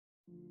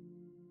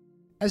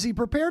As he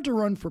prepared to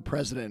run for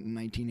president in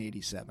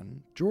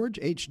 1987, George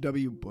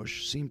H.W.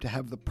 Bush seemed to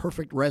have the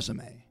perfect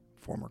resume.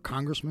 Former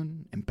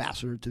congressman,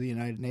 ambassador to the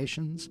United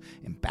Nations,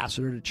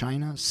 ambassador to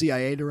China,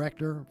 CIA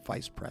director,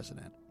 vice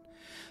president.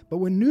 But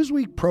when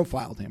Newsweek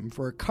profiled him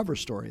for a cover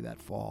story that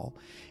fall,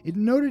 it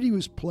noted he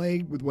was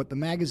plagued with what the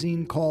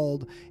magazine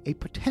called a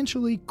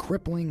potentially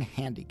crippling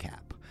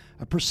handicap,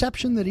 a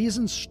perception that he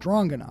isn't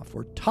strong enough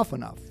or tough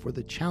enough for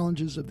the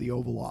challenges of the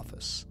Oval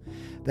Office,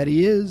 that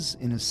he is,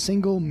 in a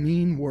single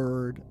mean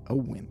word, a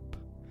wimp.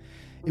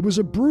 It was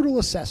a brutal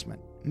assessment,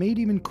 made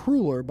even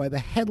crueler by the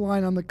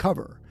headline on the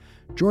cover.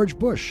 George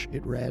Bush,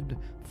 it read,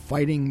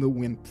 fighting the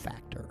wimp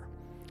factor.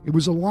 It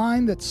was a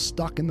line that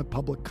stuck in the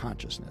public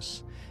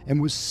consciousness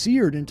and was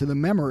seared into the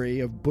memory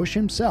of Bush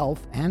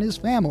himself and his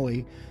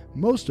family,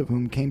 most of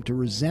whom came to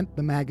resent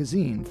the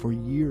magazine for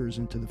years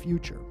into the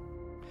future.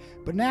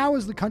 But now,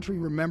 as the country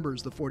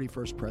remembers the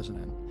 41st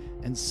president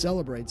and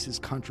celebrates his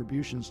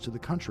contributions to the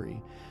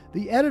country,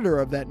 the editor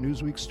of that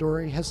Newsweek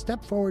story has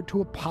stepped forward to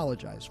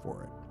apologize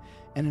for it,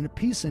 and in a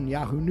piece in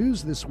Yahoo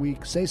News this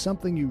week, say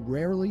something you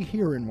rarely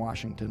hear in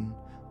Washington: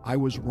 I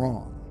was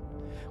wrong.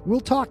 We'll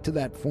talk to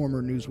that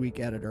former Newsweek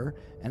editor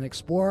and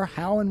explore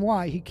how and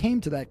why he came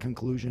to that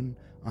conclusion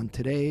on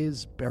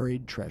today's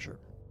Buried Treasure.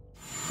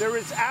 There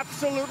is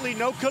absolutely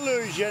no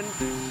collusion.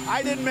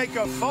 I didn't make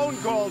a phone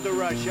call to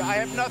Russia. I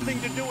have nothing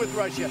to do with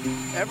Russia.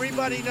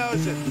 Everybody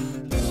knows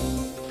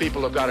it.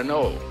 People have got to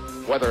know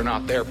whether or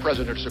not their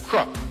president's a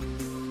crook.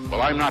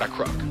 Well, I'm not a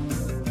crook.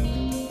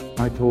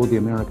 I told the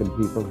American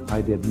people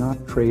I did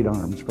not trade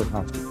arms for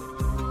hostages.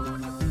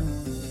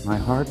 My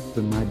heart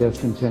and my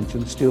best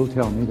intentions still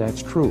tell me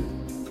that's true,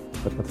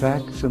 but the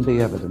facts and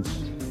the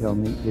evidence tell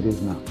me it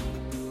is not.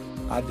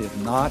 I did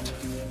not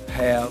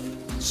have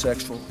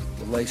sexual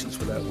relations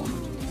with that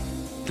woman.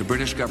 The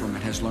British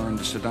government has learned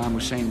that Saddam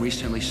Hussein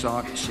recently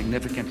sought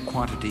significant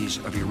quantities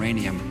of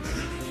uranium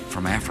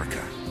from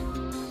Africa.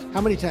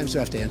 How many times do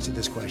I have to answer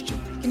this question?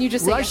 Can you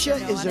just say Russia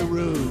yes or no is on a it?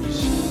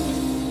 ruse.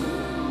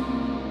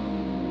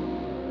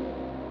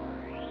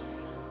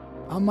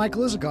 I'm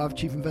Michael Isikoff,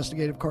 Chief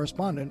Investigative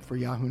Correspondent for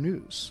Yahoo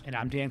News. And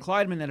I'm Dan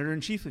Kleideman,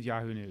 Editor-in-Chief of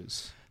Yahoo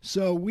News.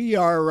 So we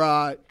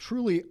are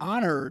truly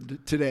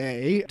honored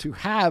today to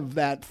have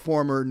that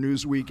former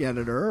Newsweek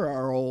editor,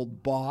 our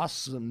old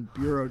boss and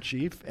bureau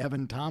chief,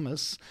 Evan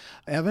Thomas.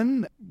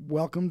 Evan,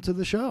 welcome to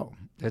the show.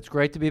 It's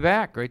great to be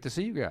back. Great to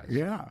see you guys.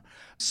 Yeah.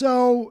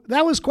 So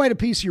that was quite a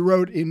piece you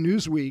wrote in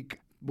Newsweek.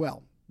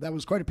 Well, that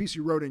was quite a piece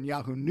you wrote in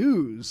Yahoo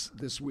News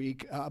this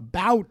week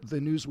about the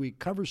Newsweek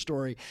cover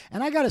story.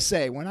 And I got to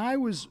say, when I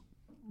was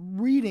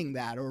reading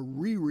that or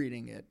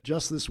rereading it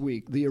just this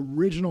week, the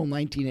original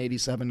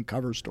 1987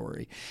 cover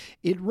story,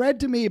 it read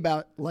to me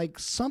about like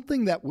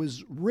something that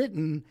was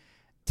written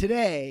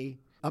today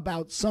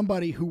about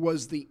somebody who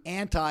was the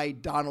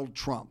anti-Donald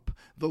Trump.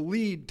 The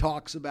lead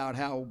talks about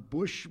how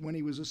Bush, when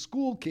he was a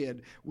school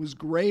kid, was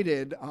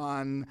graded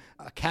on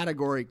a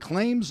category,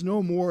 claims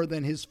no more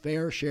than his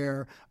fair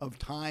share of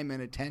time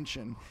and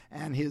attention.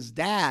 And his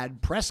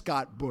dad,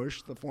 Prescott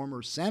Bush, the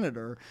former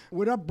senator,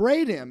 would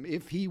upbraid him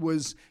if he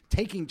was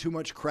taking too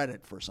much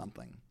credit for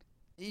something.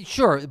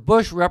 Sure,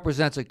 Bush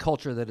represents a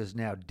culture that is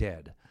now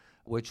dead,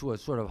 which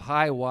was sort of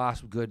high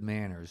wasp, good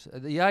manners.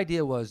 The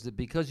idea was that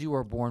because you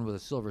were born with a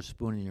silver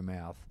spoon in your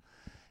mouth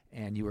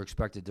and you were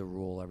expected to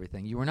rule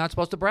everything, you were not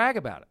supposed to brag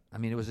about it. I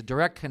mean, it was a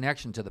direct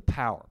connection to the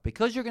power.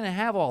 Because you're going to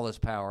have all this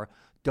power,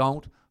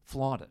 don't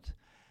flaunt it.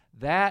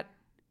 That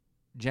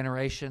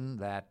generation,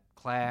 that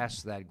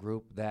class, that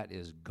group, that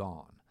is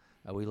gone.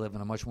 We live in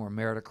a much more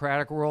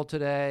meritocratic world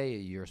today.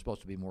 You're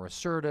supposed to be more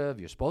assertive.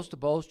 You're supposed to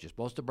boast. You're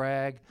supposed to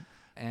brag.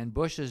 And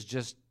Bush is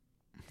just,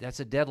 that's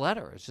a dead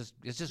letter. It's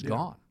just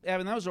gone.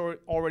 Evan, that was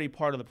already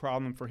part of the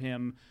problem for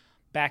him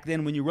back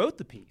then when you wrote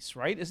the piece,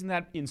 right? Isn't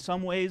that in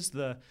some ways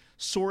the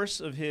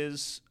source of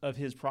his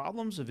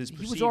problems, of his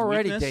perceived He was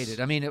already weakness? dated.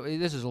 I mean,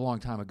 this is a long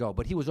time ago,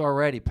 but he was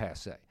already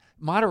passé.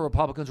 Moderate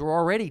Republicans were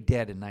already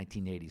dead in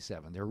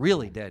 1987. They're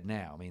really dead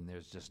now. I mean,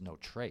 there's just no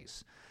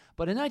trace.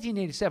 But in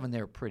 1987,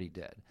 they were pretty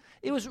dead.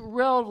 It was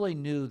relatively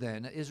new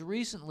then. As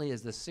recently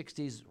as the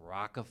 60s,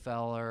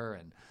 Rockefeller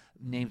and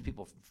names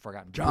people have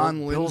forgotten. John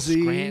Bill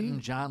Lindsay. Scranton,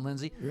 John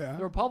Lindsay. Yeah.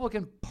 The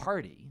Republican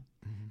Party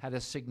had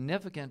a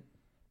significant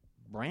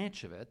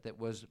branch of it that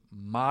was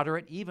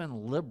moderate,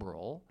 even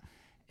liberal,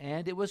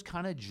 and it was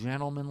kind of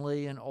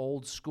gentlemanly and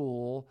old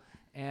school,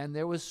 and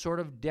there was sort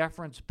of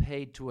deference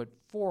paid to it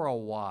for a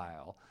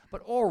while,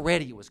 but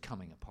already it was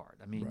coming apart.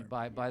 I mean,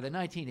 by the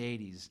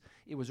 1980s,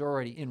 it was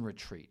already in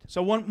retreat.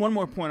 So one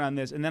more point on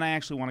this, and then I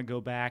actually want to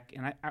go back,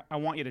 and I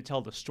want you to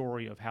tell the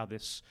story of how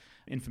this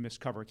infamous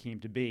cover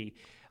came to be.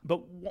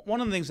 But one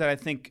of the things that I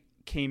think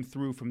came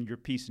through from your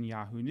piece in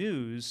Yahoo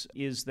News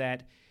is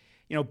that,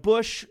 you know,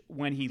 Bush,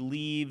 when he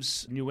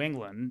leaves New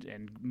England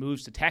and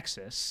moves to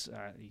Texas,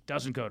 he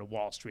doesn't go to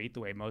Wall Street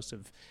the way most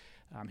of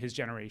his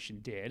generation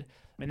did.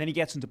 And then he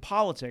gets into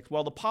politics.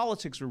 Well, the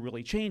politics were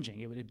really changing.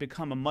 It had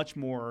become a much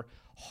more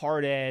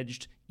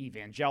hard-edged,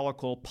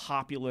 evangelical,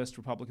 populist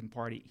Republican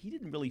Party. He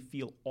didn't really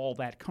feel all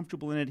that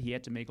comfortable in it. He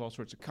had to make all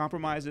sorts of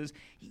compromises.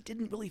 He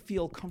didn't really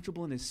feel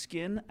comfortable in his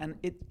skin. And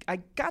I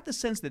got the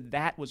sense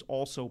that was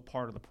also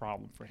part of the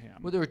problem for him.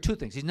 Well, there were two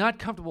things. He's not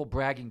comfortable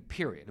bragging,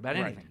 period, about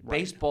anything,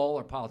 baseball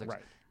or politics.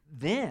 Right.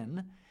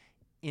 Then,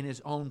 in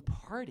his own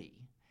party,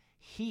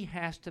 he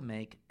has to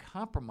make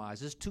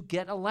compromises to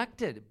get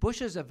elected.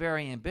 Bush is a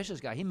very ambitious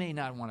guy. He may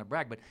not want to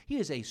brag, but he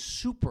is a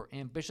super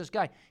ambitious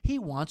guy. He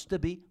wants to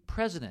be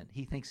president.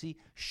 He thinks he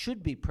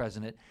should be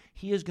president.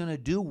 He is going to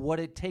do what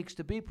it takes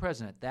to be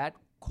president. That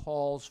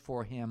calls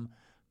for him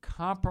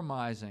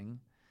compromising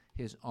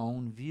his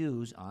own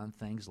views on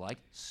things like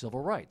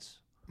civil rights.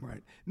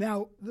 Right.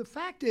 Now, the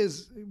fact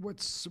is,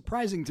 what's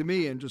surprising to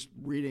me, and just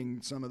reading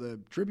some of the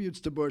tributes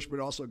to Bush, but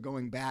also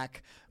going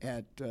back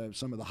at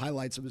some of the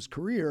highlights of his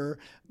career,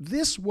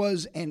 this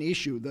was an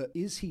issue. The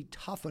is he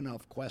tough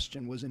enough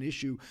question was an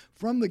issue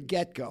from the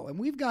get-go. And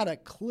we've got a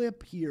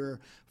clip here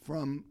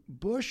from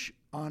Bush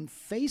on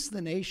Face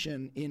the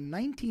Nation in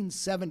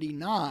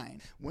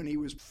 1979, when he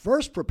was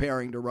first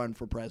preparing to run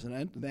for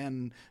president,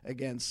 then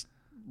against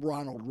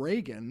Ronald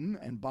Reagan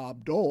and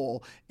Bob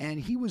Dole, and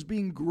he was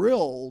being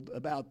grilled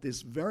about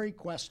this very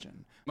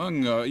question.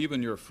 Among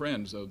even your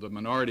friends of the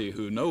minority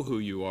who know who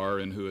you are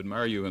and who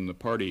admire you in the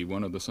party,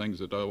 one of the things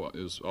that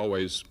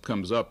always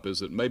comes up is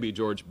that maybe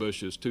George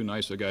Bush is too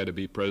nice a guy to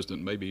be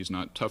president. Maybe he's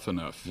not tough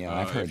enough. Yeah,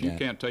 I've heard if you that.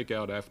 Can't take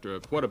out after.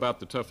 What about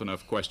the tough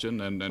enough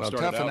question? And Well,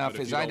 start tough it out, enough but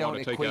if is you I don't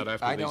want to take out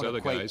after these other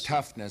equate guys.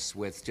 toughness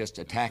with just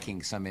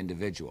attacking some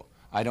individual.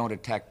 I don't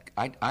attack.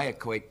 I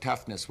equate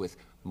toughness with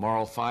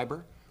moral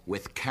fiber,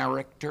 with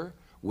character,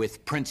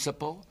 with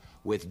principle,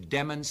 with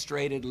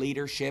demonstrated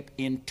leadership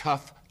in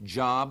tough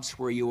jobs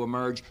where you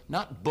emerge,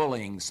 not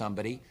bullying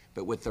somebody,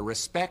 but with the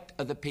respect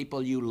of the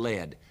people you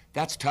led.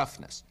 That's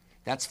toughness.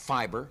 That's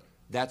fiber.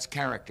 That's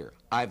character.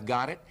 I've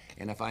got it,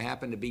 and if I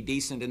happen to be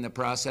decent in the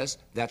process,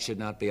 that should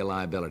not be a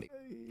liability.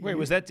 Wait,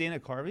 was that Dana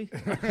Carvey?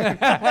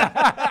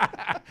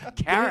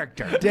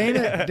 Character.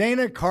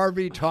 Dana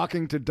Carvey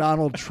talking to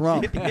Donald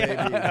Trump,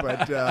 maybe.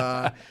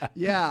 But,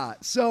 yeah.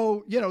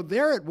 So,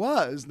 there it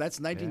was. That's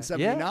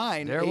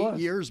 1979, there it 8 was.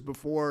 years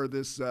before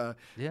this.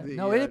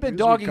 No, it had been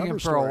dogging him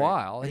for a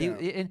while.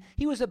 Yeah.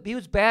 He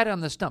was bad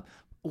on the stump.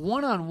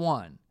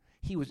 One-on-one,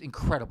 he was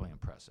incredibly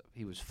impressive.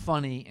 He was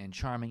funny and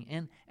charming,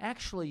 and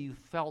actually you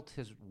felt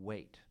his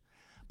weight.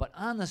 But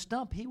on the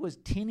stump, he was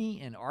tinny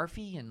and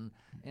arfy and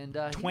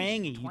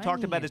twangy. You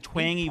talked about his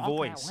twangy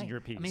voice in your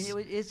piece. I mean,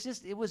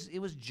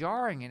 it was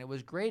jarring and it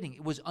was grating.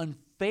 It was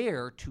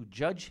unfair to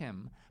judge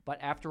him. But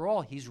after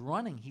all, he's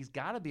running. He's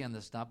got to be on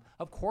the stump.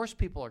 Of course,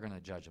 people are going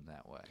to judge him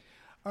that way.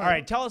 All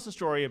right, tell us a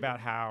story about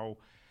how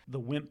the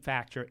wimp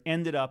factor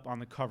ended up on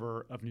the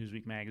cover of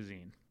Newsweek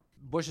magazine.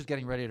 Bush is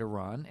getting ready to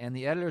run, and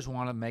the editors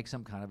want to make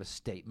some kind of a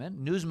statement.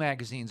 News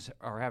magazines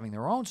are having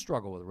their own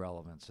struggle with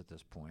relevance at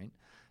this point.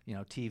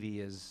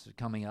 TV is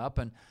coming up,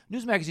 and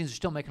news magazines are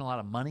still making a lot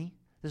of money.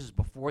 This is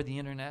before the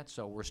internet,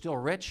 so we're still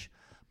rich,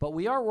 but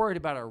we are worried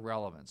about our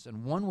relevance.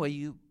 And one way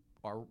you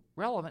are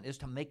relevant is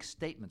to make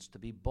statements, to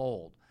be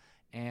bold.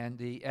 And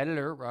the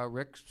editor,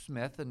 Rick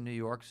Smith in New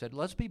York, said,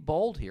 let's be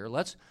bold here.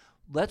 Let's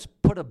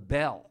put a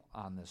bell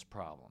on this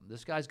problem.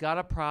 This guy's got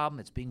a problem.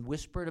 It's being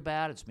whispered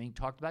about. It's being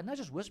talked about. Not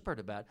just whispered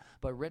about,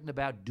 but written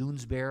about.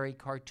 Doonesbury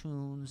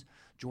cartoons.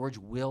 George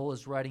Will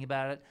is writing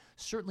about it.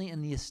 Certainly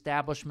in the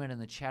establishment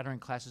and the chattering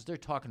classes, they're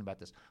talking about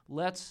this.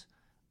 Let's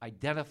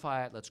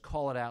identify it. Let's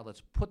call it out.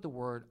 Let's put the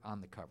word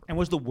on the cover. And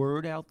was the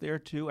word out there,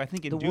 too? I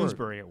think in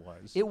Doonesbury it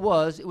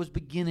was. It was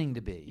beginning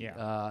to be.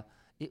 Yeah.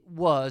 It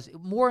was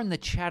more in the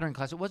chattering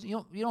class. It wasn't.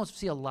 You don't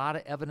see a lot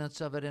of evidence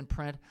of it in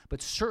print,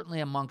 but certainly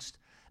amongst.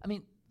 I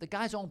mean, the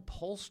guy's own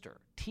pollster,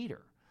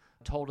 Teeter,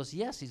 told us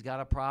yes, he's got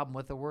a problem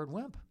with the word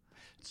wimp.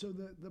 So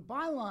the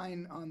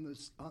byline on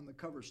the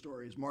cover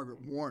story is Margaret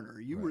Warner.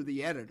 You were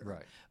the editor.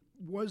 Right.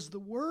 Was the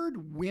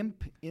word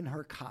wimp in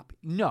her copy?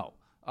 No.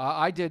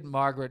 I did,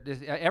 Margaret.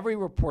 Every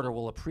reporter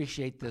will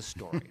appreciate this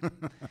story.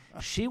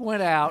 She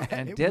went out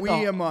and did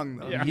among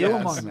them. You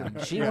among them.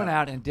 She went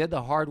out and did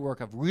the hard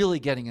work of really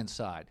getting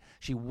inside.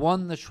 She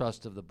won the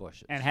trust of the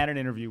Bushes. And had an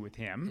interview with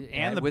him.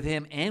 With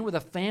him and with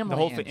a family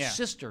whole and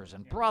sisters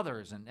and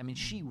brothers. And I mean,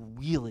 she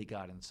really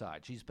got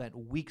inside. She spent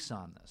weeks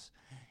on this.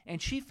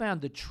 And she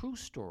found the true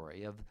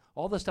story of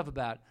all the stuff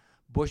about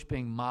Bush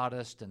being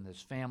modest and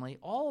his family.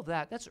 All of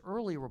that, that's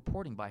early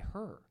reporting by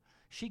her.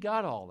 She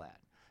got all that.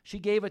 She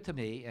gave it to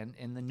me, and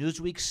in the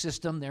Newsweek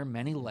system, there are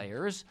many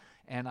layers,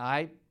 and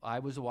I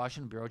was the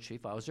Washington bureau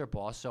chief. I was their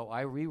boss, so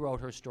I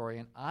rewrote her story,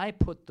 and I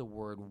put the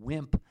word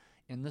wimp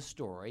in the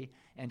story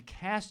and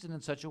cast it in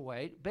such a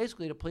way,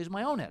 basically to please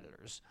my own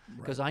editors,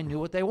 because I knew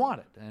what they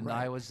wanted, and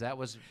that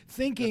was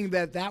thinking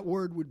that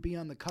word would be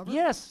on the cover.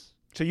 Yes.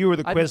 So you were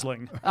the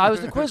Quisling. I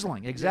was the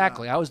Quisling,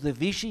 exactly. Yeah. I was the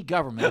Vichy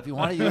government. If you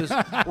want to use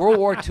World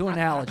War II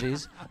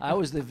analogies, I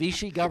was the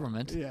Vichy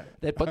government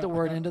that put the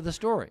word into the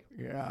story.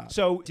 Yeah.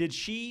 So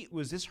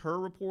was this her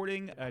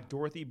reporting?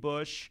 Dorothy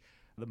Bush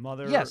the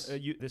mother. Yes.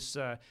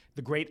 The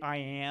great I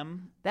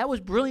am. That was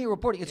brilliant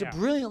reporting. It's Yeah. a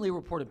brilliantly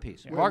reported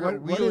piece. What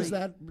Margaret is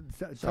that?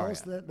 Tell Sorry.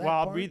 us that Well,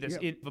 I'll part. read this.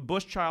 Yeah. If a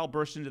Bush child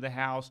burst into the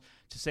house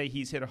to say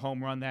he's hit a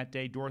home run that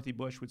day, Dorothy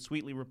Bush would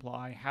sweetly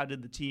reply, "How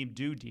did the team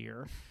do,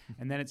 dear?"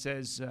 And then it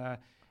says,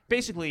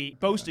 basically,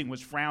 boasting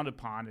was frowned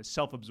upon as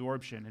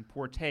self-absorption and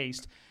poor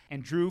taste,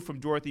 and drew from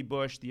Dorothy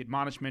Bush the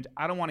admonishment,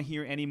 "I don't want to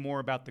hear any more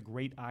about the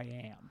great I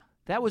am."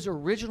 That was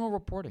original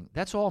reporting.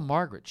 That's all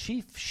Margaret.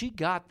 She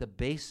got the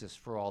basis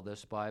for all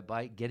this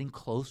by getting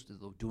close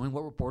to doing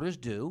what reporters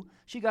do.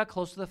 She got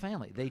close to the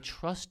family. They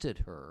trusted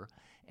her,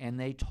 and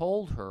they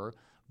told her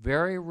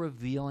very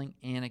revealing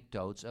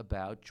anecdotes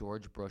about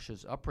George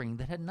Bush's upbringing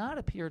that had not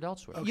appeared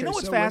elsewhere. Okay, You know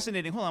what's so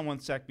fascinating? Hold on one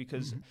sec,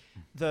 because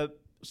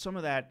some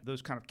of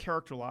those kind of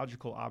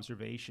characterological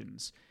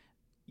observations,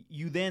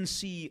 you then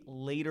see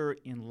later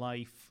in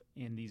life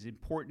in these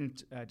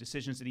important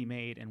decisions that he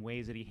made and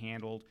ways that he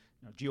handled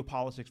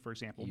geopolitics, for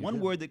example.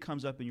 One word that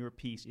comes up in your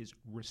piece is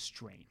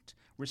restraint.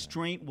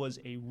 Restraint was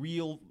a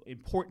real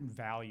important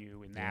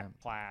value in that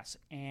class,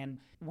 and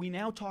we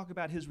now talk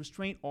about his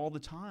restraint all the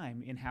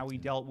time in how he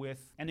dealt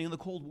with ending the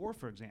Cold War,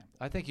 for example.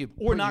 I think you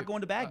Or not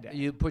going to Baghdad.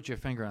 You put your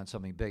finger on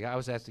something big. I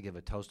was asked to give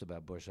a toast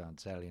about Bush on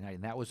Saturday night,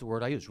 and that was the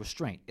word I used: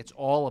 restraint. It's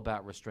all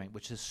about restraint,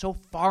 which is so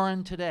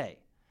foreign today.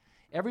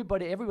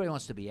 Everybody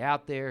wants to be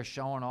out there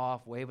showing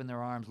off, waving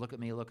their arms, look at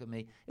me, look at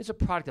me. It's a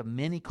product of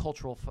many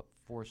cultural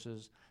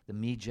forces, the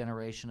me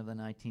generation of the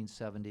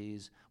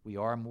 1970s. We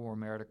are more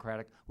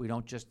meritocratic. We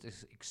don't just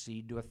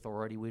accede to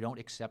authority. We don't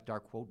accept our,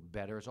 quote,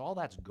 betters. All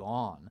that's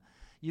gone.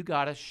 You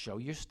got to show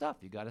your stuff.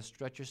 You got to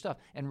stretch your stuff.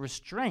 And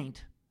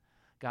restraint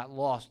got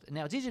lost.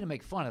 Now, it's easy to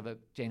make fun of it.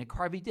 Dana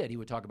Carvey did. He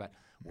would talk about,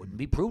 wouldn't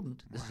be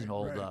prudent. This is an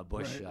old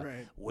Bush.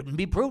 Wouldn't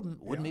be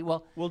prudent. Wouldn't be,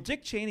 well. Well,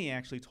 Dick Cheney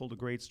actually told a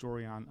great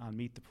story on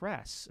Meet the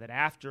Press that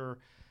after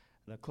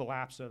the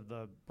collapse of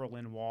the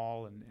Berlin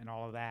Wall and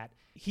all of that,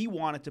 he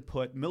wanted to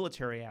put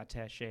military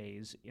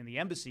attaches in the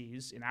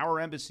embassies, in our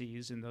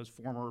embassies in those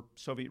former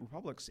Soviet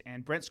republics.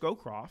 And Brent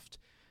Scowcroft,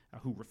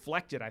 who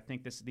reflected, I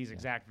think, these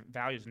exact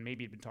values, and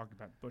maybe had been talking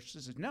about Bush,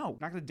 says, no, we're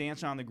not going to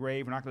dance on the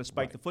grave. We're not going to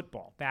spike the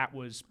football. That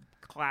was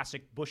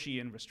classic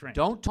Bushian restraint.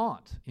 Don't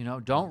taunt,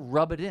 don't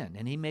rub it in.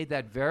 And he made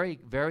that very,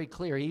 very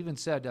clear. He even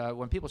said,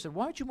 when people said,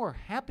 why aren't you more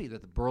happy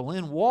that the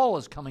Berlin Wall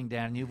is coming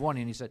down and you've won?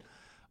 And he said,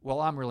 well,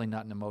 I'm really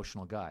not an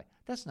emotional guy.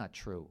 That's not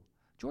true.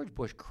 George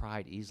Bush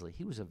cried easily.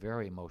 He was a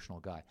very emotional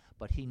guy,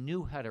 but he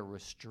knew how to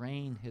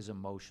restrain his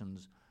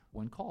emotions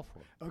when called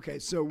for. Okay,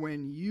 so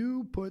when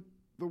you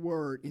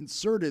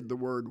inserted the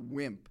word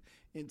wimp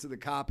into the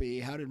copy,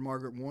 how did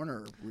Margaret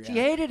Warner react? She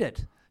hated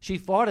it. She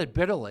fought it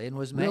bitterly and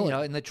was,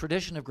 Really? in the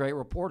tradition of great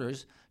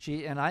reporters,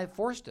 I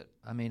forced it.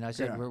 I mean, I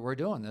said, we're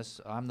doing this.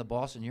 I'm the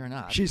boss and you're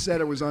not. She said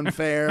it was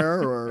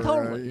unfair or...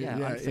 Totally,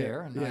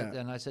 unfair. Yeah.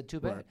 And I said, too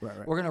bad. Right.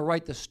 We're going to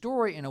write the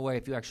story in a way,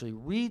 if you actually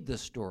read the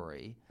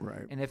story,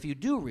 Right. and if you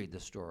do read the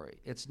story,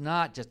 it's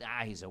not just,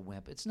 he's a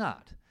wimp. It's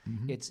not.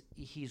 It's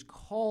he's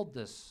called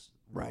this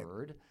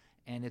word,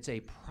 and it's a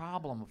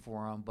problem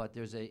for him, but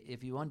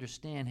if you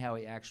understand how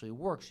he actually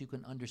works, you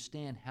can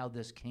understand how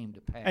this came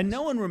to pass. And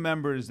no one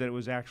remembers that it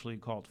was actually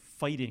called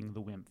fighting the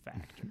wimp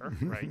factor,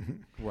 right?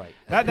 Right.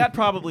 That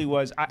probably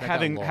was,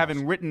 having lost.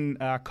 written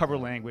cover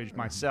language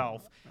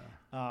myself,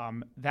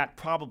 that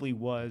probably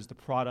was the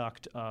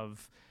product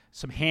of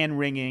some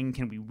hand-wringing.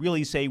 Can we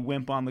really say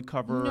wimp on the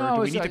cover? No,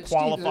 Do we need to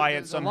qualify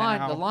it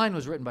somehow? The line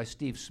was written by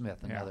Steve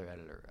Smith, another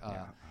editor.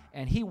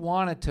 And he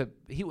wanted to,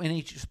 he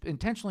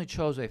intentionally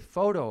chose a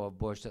photo of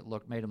Bush that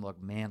made him look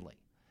manly.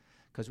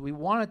 Because we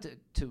wanted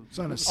to It's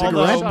on a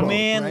cigarette boat,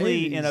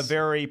 manly right? in a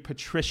very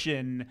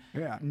patrician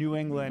New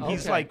England. Okay.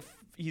 He's like,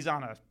 he's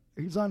on a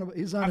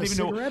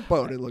cigarette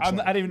boat, it looks like.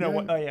 I don't even know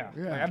what. I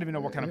don't even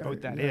know what kind of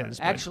boat that is.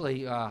 but-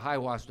 Actually, high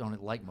wasps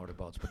don't like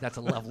motorboats, but that's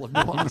a level of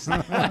nuance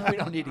we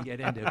don't need to get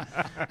into.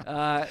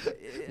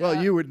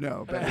 Well, you would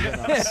know better than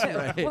us.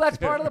 Right? Well, that's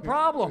part of the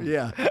problem.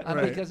 Yeah,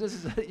 right. Because this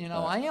is,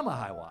 I am a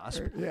high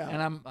wasp, Yeah.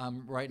 and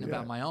I'm writing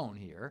about my own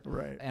here,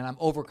 Right. and I'm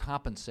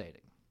overcompensating.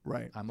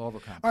 Right. I'm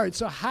overcompensating. All right,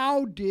 so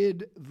how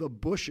did the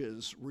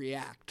Bushes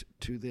react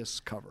to this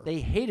cover? They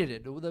hated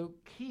it. The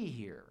key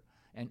here,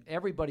 and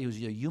everybody who's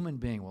a human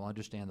being will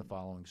understand the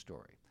following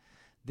story.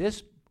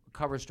 This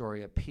cover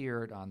story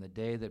appeared on the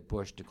day that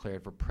Bush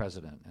declared for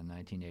president in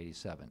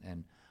 1987,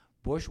 and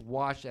Bush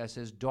watched as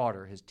his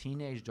daughter, his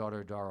teenage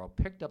daughter Dara,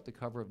 picked up the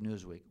cover of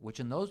Newsweek, which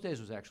in those days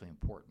was actually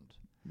important.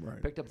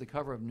 Right. Picked up the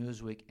cover of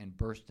Newsweek and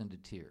burst into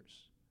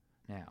tears.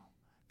 Now,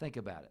 think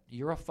about it.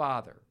 You're a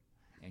father,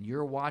 and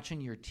you're watching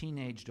your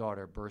teenage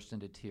daughter burst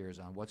into tears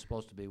on what's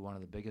supposed to be one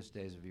of the biggest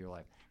days of your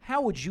life.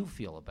 How would you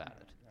feel about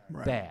it?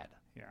 Right. Bad.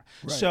 Yeah.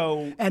 Right.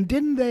 So, and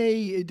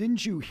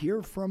didn't you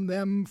hear from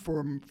them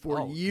for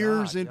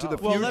years God, into no. the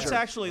future? well, let's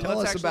actually Tell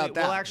us actually about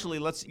that. well actually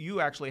let's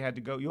you actually had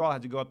to go. You all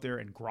had to go up there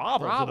and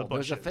grovel to the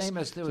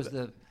Bushes. There was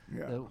the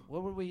Yeah.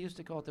 what would we used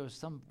to call it?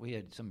 We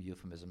had some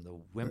euphemism, the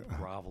wimp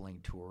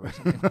groveling tour or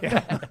something like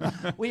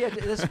that. We had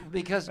this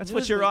because That's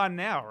what you're on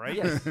now, right?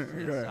 Yes,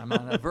 I'm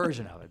on a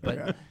version of it.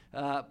 But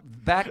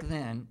Back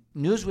then,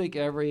 Newsweek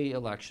every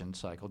election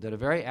cycle did a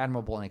very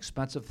admirable and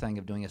expensive thing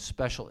of doing a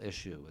special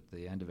issue at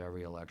the end of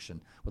every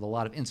election with a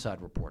lot of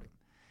inside reporting.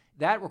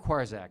 That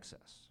requires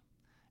access.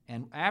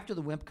 And after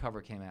the WIMP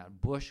cover came out,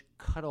 Bush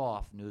cut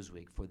off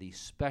Newsweek for the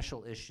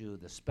special issue,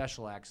 the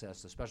special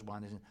access, the special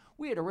behind the scenes.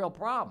 We had a real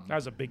problem. That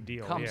was a big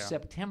deal. Come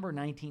September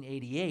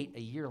 1988, a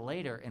year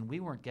later, and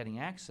we weren't getting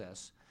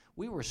access,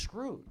 we were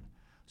screwed.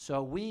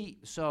 So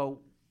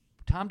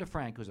Tom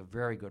DeFrank, who's a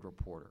very good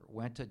reporter,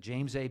 went to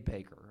James A.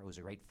 Baker, who was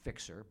a great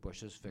fixer,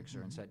 Bush's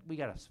fixer, and said, we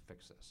got to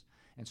fix this.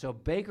 And so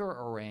Baker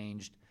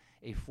arranged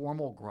a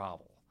formal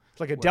grovel. It's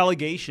like a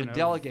delegation.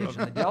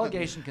 The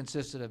delegation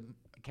consisted of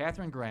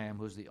Katharine Graham,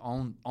 who's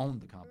owned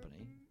the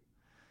company.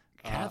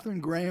 Katharine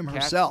Graham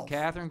herself.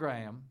 Katharine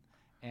Graham,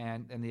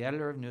 and the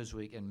editor of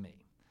Newsweek, and me.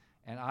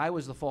 And I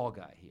was the fall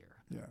guy here.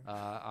 Yeah.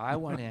 I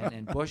went in,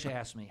 and Bush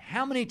asked me,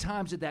 how many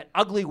times did that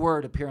ugly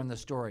word appear in the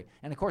story?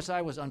 And, of course,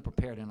 I was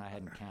unprepared, and I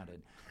hadn't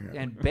counted.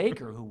 Yeah. And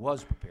Baker, who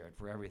was prepared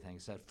for everything,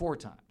 said 4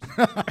 times.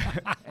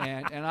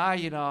 and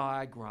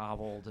I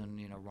groveled and,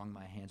 wrung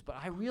my hands. But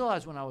I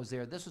realized when I was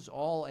there, this was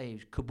all a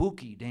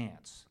kabuki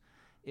dance.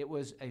 It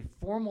was a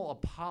formal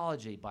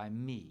apology by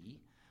me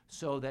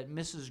so that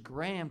Mrs.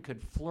 Graham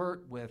could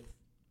flirt with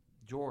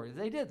George.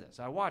 They did this.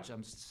 I watched.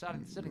 I'm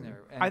sitting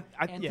there, and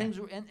things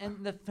were,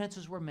 and the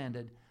fences were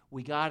mended.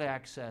 We got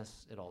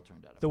access. It all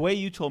turned out. The way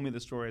you told me the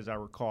story, as I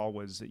recall,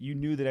 was that you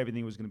knew that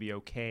everything was going to be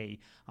okay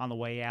on the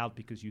way out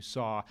because you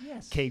saw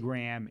Kay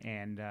Graham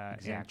and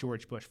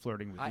George Bush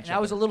flirting with each other. I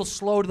was a little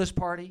slow to this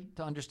party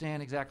to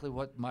understand exactly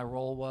what my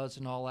role was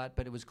and all that,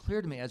 but it was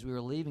clear to me as we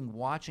were leaving,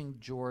 watching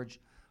George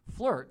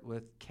flirt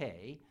with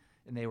Kay,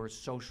 and they were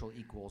social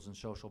equals and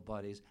social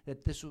buddies,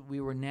 that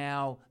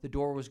the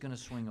door was going to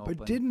swing open.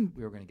 But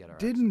we were going to get our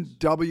didn't access.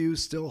 W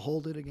still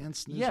hold it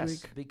against Newsweek?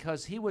 Yes,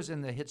 because he was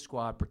in the hit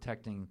squad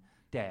protecting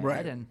Dad,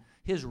 right. And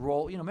his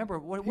role, remember,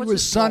 what's he was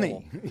his Sonny.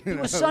 role? He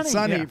was Sonny.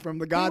 Sonny from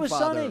The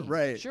Godfather. He was Sonny.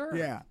 Right. Sure.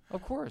 Yeah.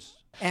 Of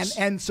course.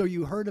 And so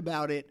you heard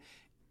about it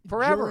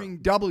forever during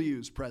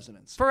W's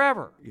presidency.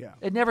 Forever. Yeah.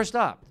 It never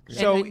stopped.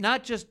 So and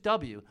not just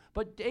W,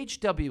 but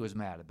HW was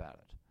mad about it.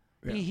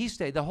 Yeah. He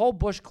stayed. The whole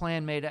Bush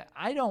clan made it.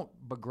 I don't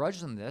begrudge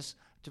them this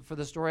for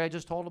the story I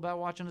just told about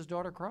watching his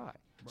daughter cry.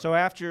 So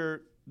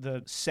after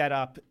the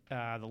setup,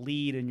 the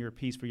lead in your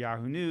piece for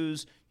Yahoo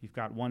News, you've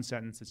got one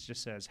sentence that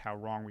just says how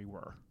wrong we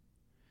were.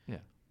 Yeah.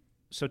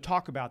 So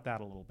talk about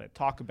that a little bit.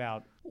 Talk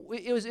about...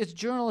 It's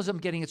journalism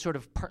getting it sort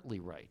of partly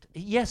right.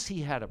 Yes,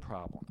 he had a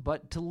problem.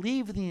 But to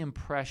leave the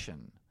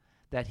impression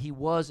that he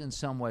was in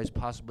some ways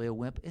possibly a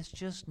wimp is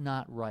just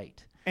not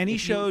right. And he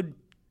showed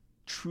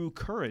true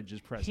courage as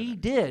president. He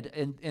did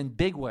in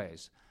big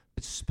ways.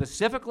 But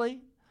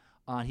specifically,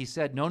 he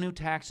said no new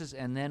taxes,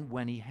 and then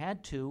when he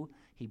had to,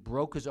 he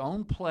broke his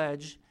own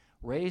pledge,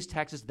 raised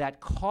taxes. That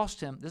cost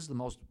him, this is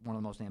one of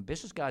the most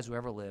ambitious guys who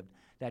ever lived,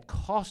 that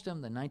cost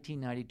him the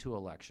 1992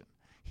 election.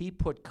 He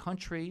put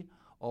country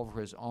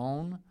over his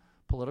own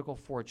political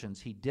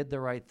fortunes. He did the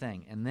right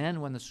thing. And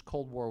then when the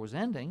Cold War was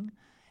ending,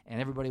 and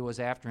everybody was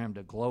after him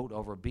to gloat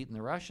over beating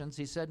the Russians,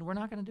 he said, we're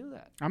not going to do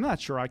that. I'm not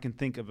sure I can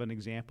think of an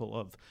example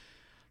of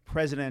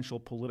presidential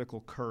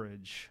political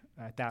courage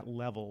at that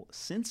level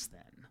since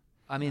then.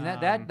 I mean,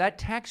 that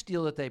tax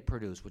deal that they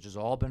produced, which has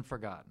all been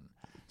forgotten,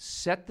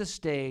 set the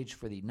stage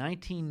for the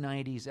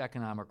 1990s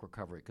economic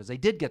recovery, because they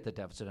did get the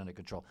deficit under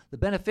control. The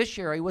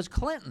beneficiary was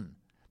Clinton.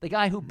 The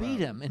guy who beat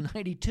him in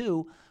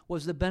 92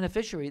 was the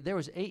beneficiary. There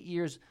was 8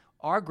 years.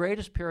 Our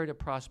greatest period of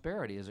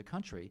prosperity as a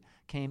country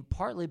came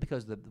partly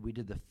because we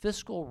did the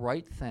fiscal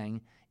right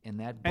thing in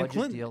that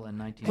budget deal in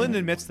 1991. Clinton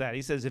admits that.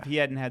 He says if he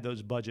hadn't had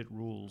those budget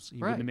rules, he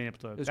wouldn't have been able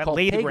to. It was that called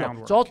laid the PAYGO.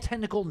 groundwork. It's all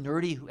technical,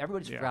 nerdy.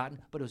 Everybody's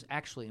forgotten, but it was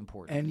actually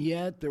important. And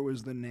yet there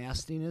was the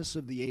nastiness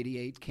of the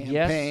 '88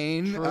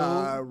 campaign. Yes, true.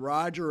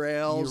 Roger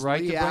Ailes, You're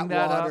right Lee to bring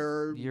that up.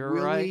 Atwater, You're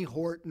Willie right.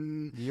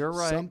 Horton. You're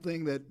right.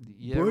 Something that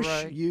You're Bush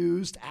right.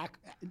 used.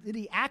 Did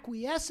he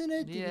acquiesce in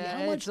it? Yeah,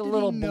 How much it's a did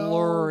little he know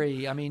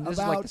blurry. I mean, this is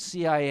like about- the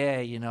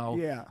CIA,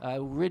 Yeah.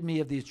 rid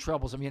me of these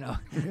troubles. I mean,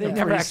 they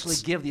never actually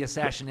give the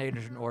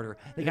assassination order.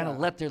 They kind of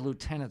let their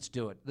lieutenants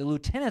do it. The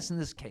lieutenants in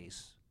this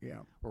case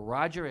were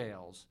Roger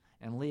Ailes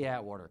and Lee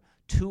Atwater,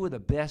 two of the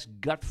best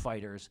gut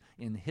fighters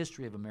in the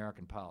history of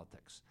American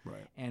politics.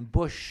 Right. And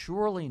Bush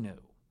surely knew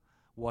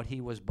what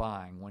he was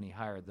buying when he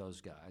hired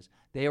those guys.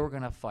 They were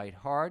going to fight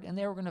hard, and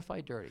they were going to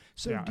fight dirty.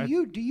 So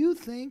do you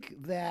think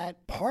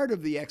that part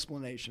of the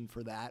explanation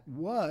for that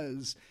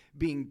was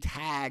being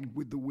tagged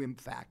with the wimp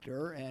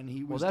factor, and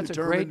he was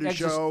determined to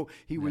show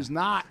he was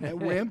not a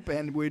wimp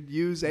and would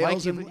use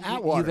Ailes and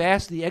Atwater? You've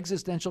asked the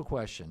existential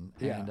question,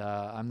 Yeah. and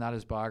I'm not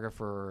his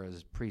biographer or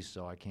his priest,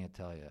 so I can't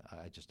tell you.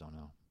 I just don't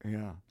know.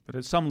 Yeah. But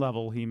at some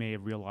level, he may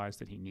have realized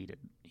that he needed.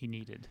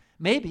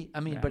 Maybe. I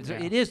mean, Yeah, but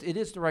yeah. it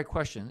is the right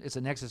question. It's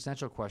an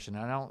existential question.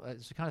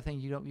 It's the kind of thing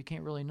you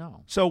can't really know.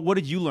 So what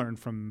did you learn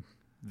from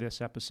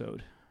this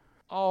episode?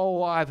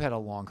 Oh, I've had a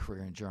long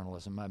career in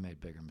journalism. I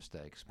made bigger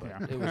mistakes, but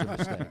it was a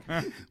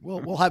mistake.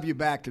 We'll have you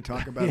back to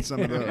talk about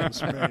some of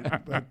those,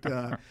 right? But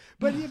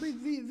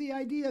the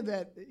idea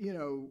that,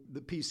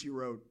 the piece you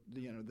wrote,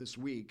 this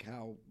week,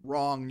 how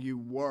wrong you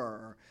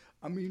were.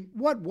 I mean,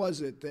 what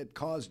was it that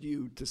caused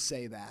you to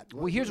say that?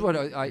 Well, here's what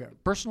I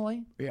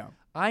personally. Yeah.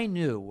 I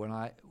knew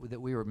that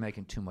we were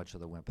making too much of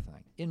the wimp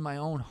thing. In my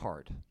own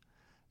heart,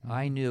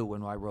 I knew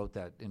when I wrote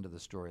that into the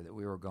story that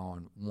we were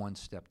going one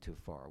step too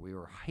far. We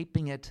were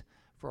hyping it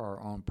for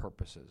our own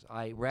purposes.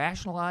 I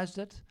rationalized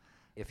it.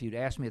 If you'd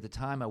asked me at the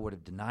time, I would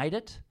have denied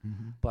it.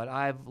 But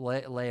I've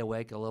lay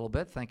awake a little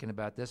bit thinking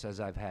about this,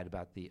 as I've had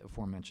about the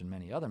aforementioned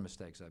many other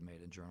mistakes I've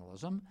made in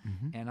journalism.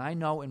 And I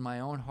know in my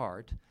own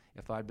heart,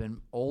 if I'd been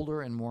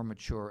older and more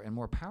mature and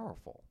more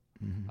powerful,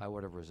 I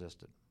would have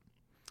resisted.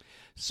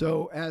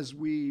 So as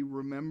we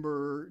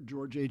remember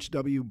George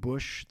H.W.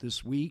 Bush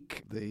this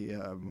week, the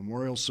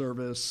memorial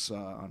service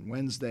on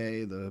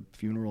Wednesday, the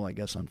funeral, I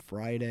guess, on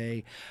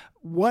Friday,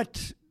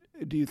 what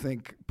do you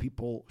think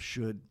people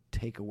should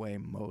take away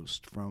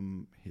most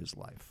from his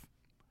life?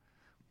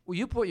 Well,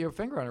 you put your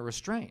finger on a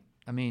restraint.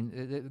 I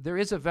mean, there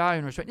is a value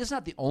in restraint. It's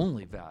not the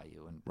only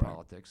value in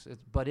politics,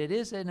 but it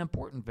is an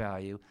important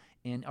value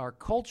in our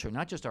culture,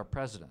 not just our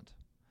president,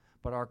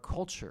 but our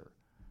culture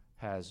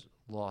has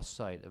lost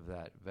sight of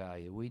that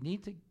value. We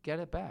need to get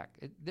it back.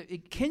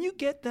 Can you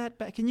get that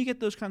back? Can you get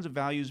those kinds of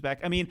values back?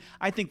 I mean,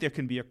 I think there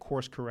can be a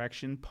course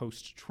correction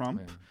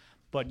post-Trump. Yeah.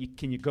 But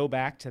can you go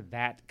back to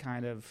that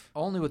kind of...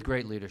 Only with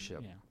great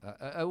leadership.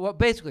 Yeah. Well,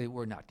 basically,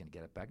 we're not going to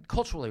get it back.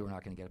 Culturally, we're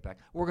not going to get it back.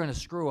 We're going to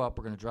screw up.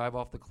 We're going to drive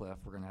off the cliff.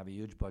 We're going to have a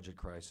huge budget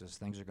crisis.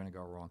 Things are going to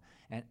go wrong.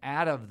 And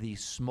out of the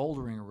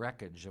smoldering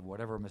wreckage of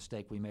whatever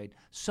mistake we made,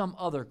 some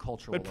other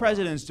culture But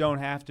presidents don't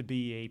have to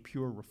be a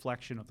pure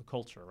reflection of the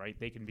culture, right?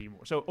 They can be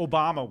more... So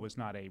Obama was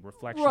not a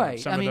reflection of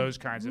some of those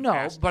kinds of...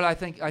 No, but I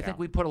think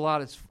we put a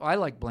lot of... I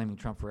like blaming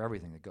Trump for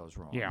everything that goes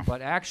wrong. Yeah.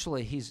 But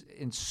actually, he's,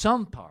 in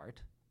some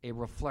part... a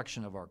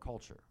reflection of our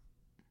culture.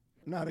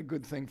 Not a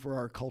good thing for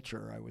our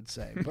culture, I would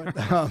say. But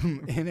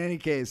in any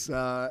case,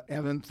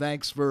 Evan,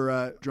 thanks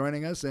for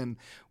joining us, and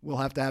we'll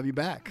have to have you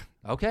back.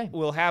 Okay.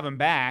 We'll have him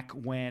back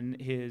when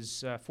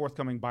his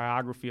forthcoming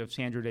biography of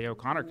Sandra Day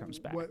O'Connor comes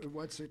back.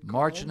 What's it called?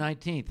 March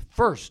 19th.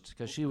 First,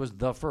 because she was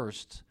the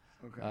first.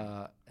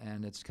 Okay.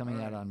 And it's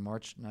coming out on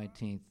March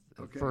 19th.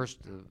 Okay. First,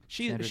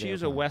 she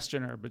is a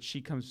Westerner, but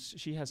she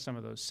has some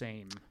of those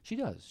same... She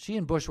does. She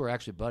and Bush were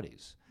actually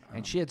buddies.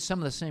 And she had some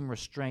of the same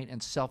restraint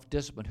and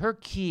self-discipline. Her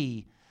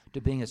key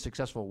to being a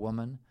successful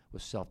woman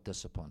was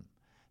self-discipline.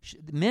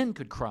 Men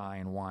could cry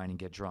and whine and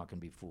get drunk and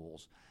be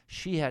fools.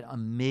 She had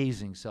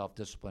amazing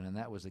self-discipline, and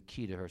that was the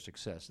key to her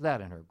success,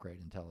 that and her great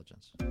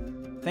intelligence.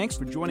 Thanks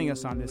for joining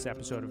us on this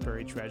episode of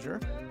Buried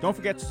Treasure. Don't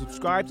forget to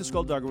subscribe to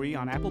Skullduggery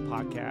on Apple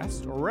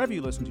Podcasts or wherever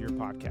you listen to your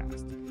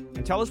podcast.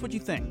 And tell us what you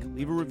think.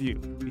 Leave a review.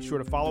 Be sure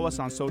to follow us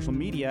on social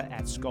media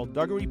at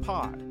Skullduggery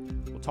Pod.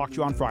 We'll talk to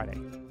you on Friday.